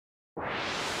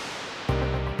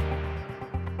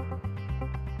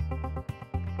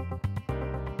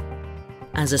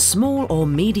As a small or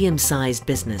medium-sized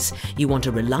business, you want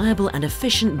a reliable and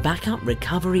efficient backup,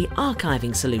 recovery,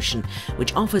 archiving solution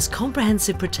which offers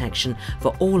comprehensive protection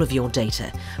for all of your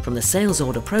data, from the sales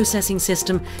order processing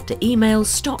system to email,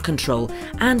 stock control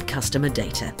and customer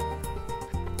data.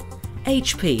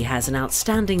 HP has an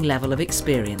outstanding level of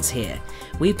experience here.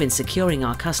 We've been securing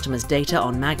our customers' data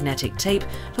on magnetic tape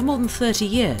for more than 30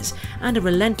 years and are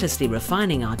relentlessly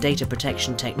refining our data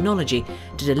protection technology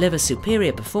to deliver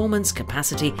superior performance,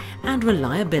 capacity and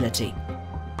reliability.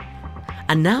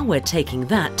 And now we're taking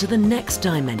that to the next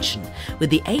dimension with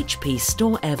the HP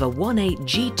StoreEver 18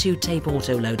 G2 tape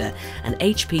autoloader and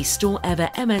HP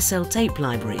StoreEver MSL Tape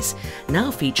Libraries,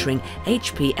 now featuring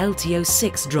HP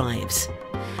LTO-6 drives.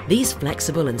 These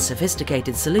flexible and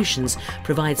sophisticated solutions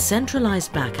provide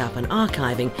centralized backup and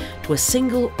archiving to a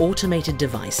single automated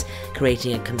device,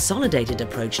 creating a consolidated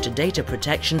approach to data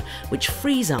protection which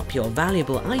frees up your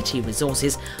valuable IT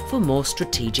resources for more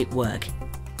strategic work.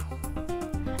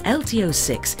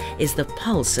 LTO-6 is the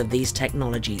pulse of these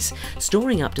technologies,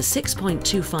 storing up to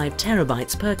 6.25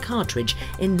 terabytes per cartridge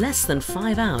in less than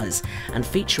 5 hours and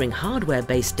featuring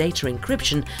hardware-based data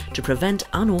encryption to prevent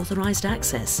unauthorized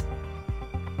access.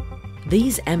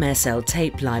 These MSL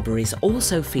tape libraries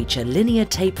also feature Linear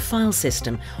Tape File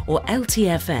System, or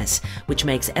LTFS, which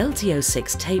makes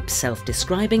LTO-6 tape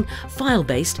self-describing,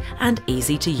 file-based and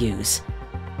easy to use.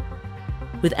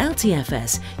 With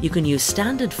LTFS, you can use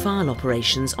standard file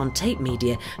operations on tape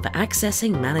media for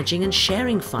accessing, managing and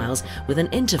sharing files with an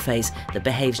interface that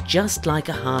behaves just like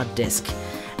a hard disk.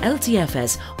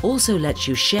 LTFS also lets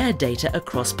you share data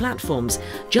across platforms,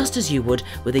 just as you would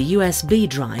with a USB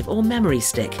drive or memory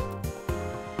stick.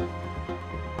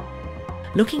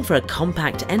 Looking for a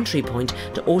compact entry point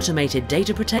to automated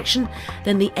data protection?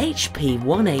 Then the HP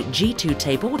 18 G2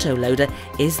 tape autoloader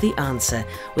is the answer,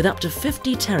 with up to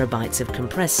 50 terabytes of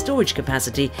compressed storage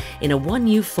capacity in a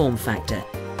 1U form factor.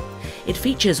 It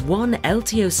features one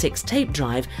LTO-6 tape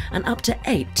drive and up to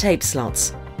 8 tape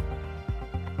slots.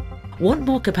 Want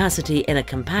more capacity in a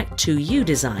compact 2U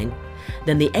design?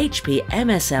 Then the HP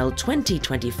MSL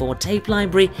 2024 tape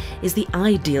library is the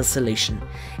ideal solution.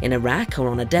 In a rack or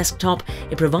on a desktop,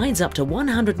 it provides up to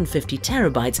 150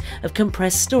 terabytes of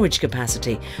compressed storage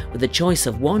capacity with a choice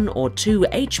of 1 or 2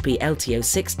 HP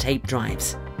LTO-6 tape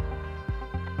drives.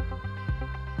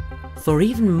 For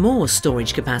even more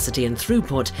storage capacity and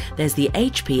throughput, there's the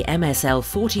HP MSL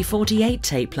 4048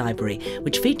 tape library,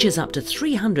 which features up to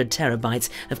 300 terabytes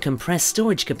of compressed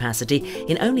storage capacity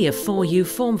in only a 4U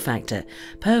form factor.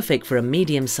 Perfect for a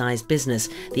medium-sized business,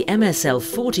 the MSL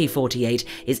 4048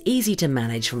 is easy to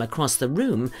manage from across the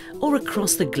room or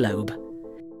across the globe.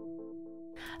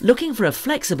 Looking for a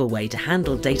flexible way to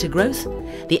handle data growth?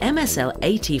 The MSL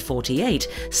 8048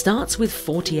 starts with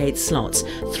 48 slots,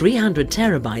 300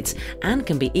 terabytes, and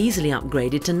can be easily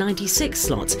upgraded to 96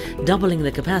 slots, doubling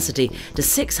the capacity to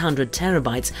 600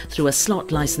 terabytes through a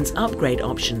slot license upgrade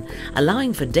option,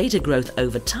 allowing for data growth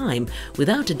over time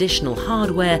without additional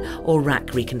hardware or rack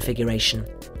reconfiguration.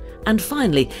 And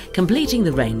finally, completing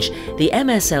the range, the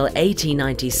MSL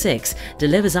 8096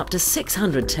 delivers up to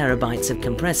 600 terabytes of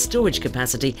compressed storage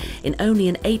capacity in only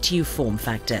an 8U form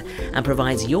factor and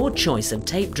provides your choice of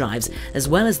tape drives as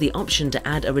well as the option to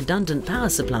add a redundant power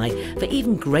supply for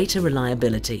even greater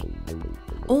reliability.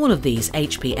 All of these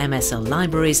HP MSL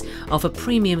libraries offer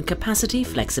premium capacity,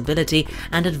 flexibility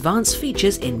and advanced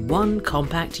features in one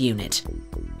compact unit.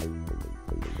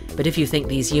 But if you think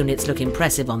these units look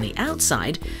impressive on the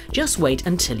outside, just wait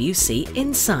until you see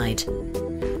inside.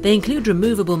 They include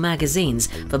removable magazines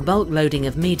for bulk loading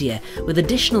of media, with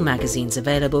additional magazines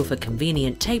available for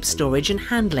convenient tape storage and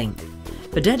handling.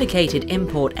 For dedicated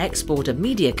import-export of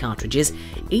media cartridges,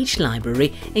 each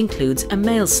library includes a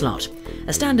mail slot.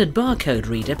 A standard barcode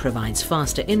reader provides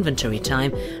faster inventory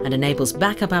time and enables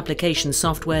backup application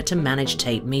software to manage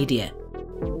tape media.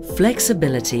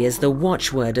 Flexibility is the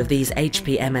watchword of these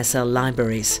HP MSL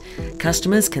libraries.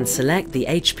 Customers can select the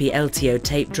HP LTO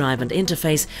tape drive and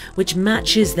interface which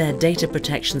matches their data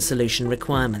protection solution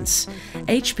requirements.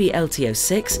 HP LTO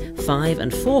 6, 5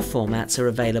 and 4 formats are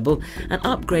available and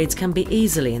upgrades can be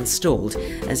easily installed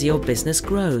as your business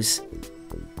grows.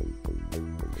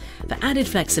 For added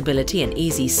flexibility and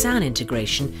easy SAN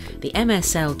integration, the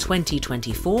MSL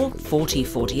 2024,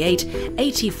 4048,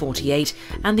 8048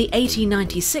 and the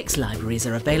 8096 libraries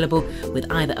are available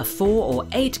with either a 4 or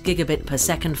 8 gigabit per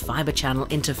second Fibre Channel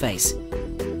interface.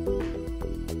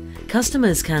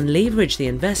 Customers can leverage the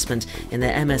investment in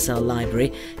their MSL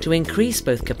library to increase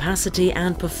both capacity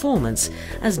and performance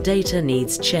as data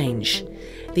needs change.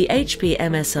 The HP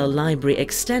MSL Library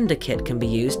Extender Kit can be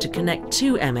used to connect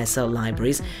two MSL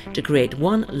libraries to create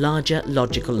one larger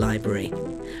logical library.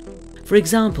 For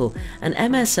example, an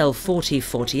MSL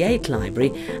 4048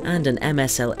 library and an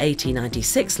MSL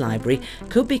 8096 library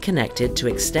could be connected to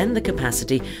extend the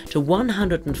capacity to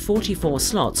 144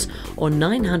 slots or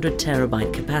 900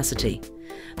 terabyte capacity.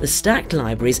 The stacked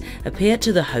libraries appear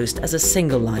to the host as a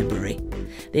single library.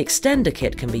 The extender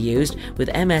kit can be used with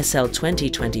MSL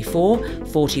 2024,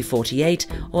 4048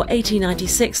 or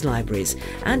 8096 libraries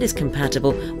and is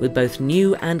compatible with both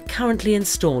new and currently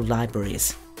installed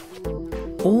libraries.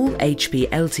 All HP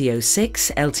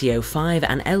LTO-6, LTO-5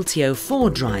 and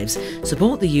LTO-4 drives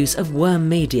support the use of worm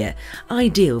media,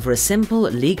 ideal for a simple,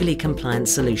 legally compliant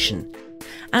solution.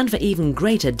 And for even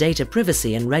greater data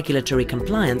privacy and regulatory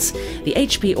compliance, the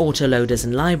HP autoloaders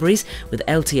and libraries with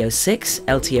LTO-6,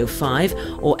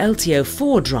 LTO-5 or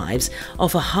LTO-4 drives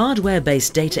offer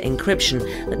hardware-based data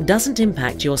encryption that doesn't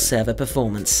impact your server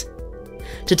performance.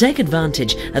 To take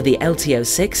advantage of the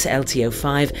LTO-6,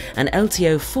 LTO-5 and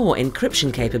LTO-4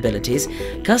 encryption capabilities,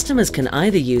 customers can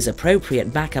either use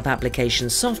appropriate backup application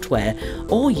software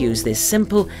or use this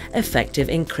simple, effective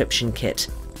encryption kit.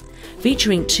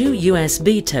 Featuring two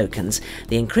USB tokens,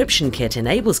 the encryption kit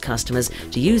enables customers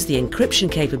to use the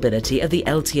encryption capability of the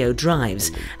LTO drives,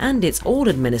 and it's all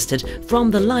administered from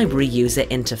the library user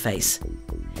interface.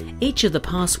 Each of the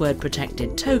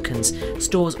password-protected tokens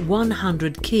stores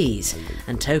 100 keys,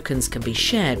 and tokens can be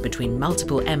shared between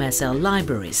multiple MSL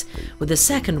libraries, with the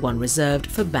second one reserved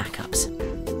for backups.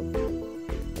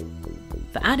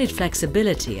 For added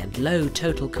flexibility and low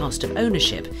total cost of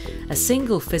ownership, a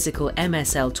single physical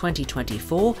MSL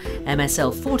 2024,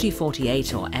 MSL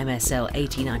 4048 or MSL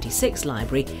 8096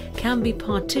 library can be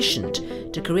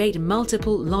partitioned to create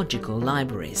multiple logical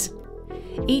libraries.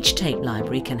 Each tape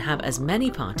library can have as many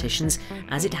partitions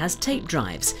as it has tape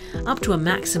drives, up to a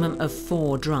maximum of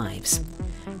 4 drives.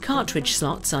 Cartridge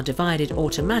slots are divided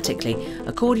automatically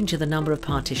according to the number of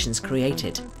partitions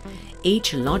created.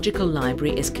 Each logical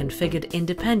library is configured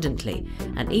independently,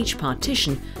 and each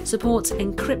partition supports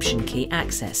encryption key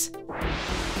access.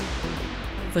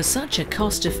 For such a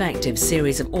cost-effective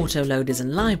series of autoloaders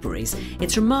and libraries,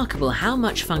 it's remarkable how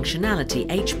much functionality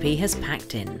HP has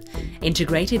packed in.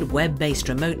 Integrated web-based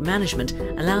remote management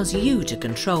allows you to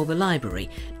control the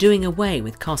library, doing away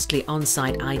with costly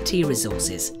on-site IT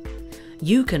resources.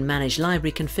 You can manage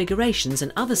library configurations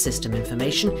and other system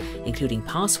information, including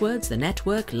passwords, the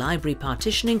network, library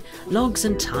partitioning, logs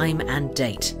and time and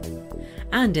date.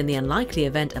 And in the unlikely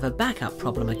event of a backup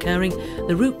problem occurring,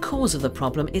 the root cause of the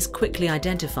problem is quickly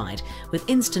identified with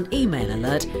instant email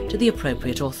alert to the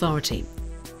appropriate authority.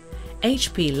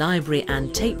 HP Library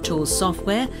and Tape Tools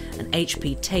software and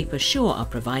HP Tape Assure are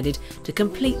provided to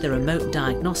complete the remote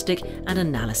diagnostic and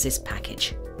analysis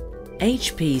package.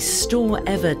 HP's Store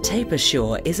Ever Tape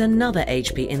Assure is another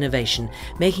HP innovation,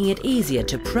 making it easier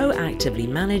to proactively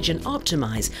manage and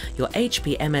optimize your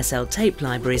HP MSL tape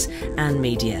libraries and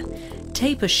media.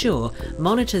 Tape Assure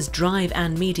monitors drive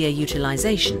and media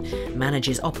utilization,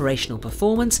 manages operational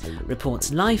performance,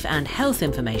 reports life and health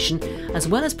information, as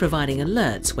well as providing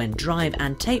alerts when drive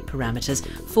and tape parameters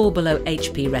fall below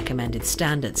HP recommended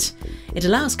standards. It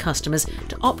allows customers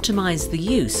to optimize the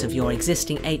use of your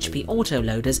existing HP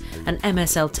autoloaders and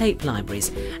MSL tape libraries,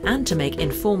 and to make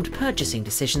informed purchasing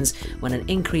decisions when an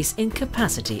increase in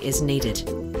capacity is needed.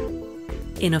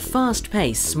 In a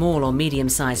fast-paced, small or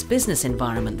medium-sized business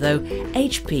environment, though,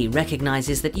 HP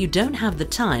recognizes that you don't have the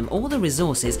time or the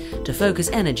resources to focus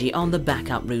energy on the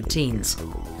backup routines.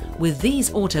 With these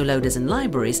autoloaders and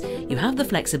libraries, you have the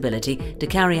flexibility to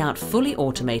carry out fully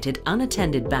automated,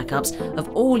 unattended backups of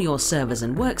all your servers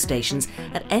and workstations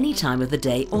at any time of the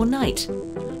day or night.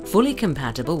 Fully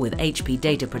compatible with HP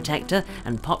Data Protector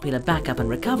and popular backup and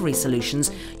recovery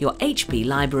solutions, your HP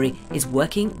library is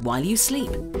working while you sleep.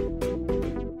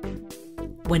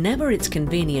 Whenever it's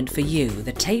convenient for you,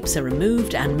 the tapes are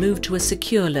removed and moved to a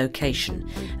secure location.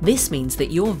 This means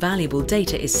that your valuable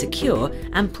data is secure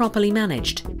and properly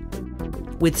managed.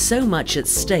 With so much at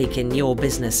stake in your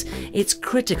business, it's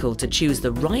critical to choose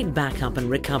the right backup and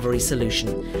recovery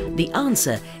solution. The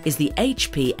answer is the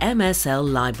HP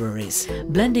MSL libraries.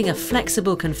 Blending a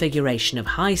flexible configuration of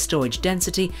high storage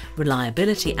density,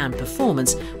 reliability and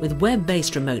performance with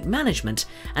web-based remote management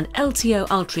and LTO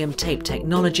Ultrium tape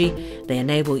technology, they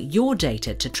enable your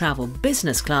data to travel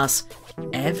business class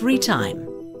every time.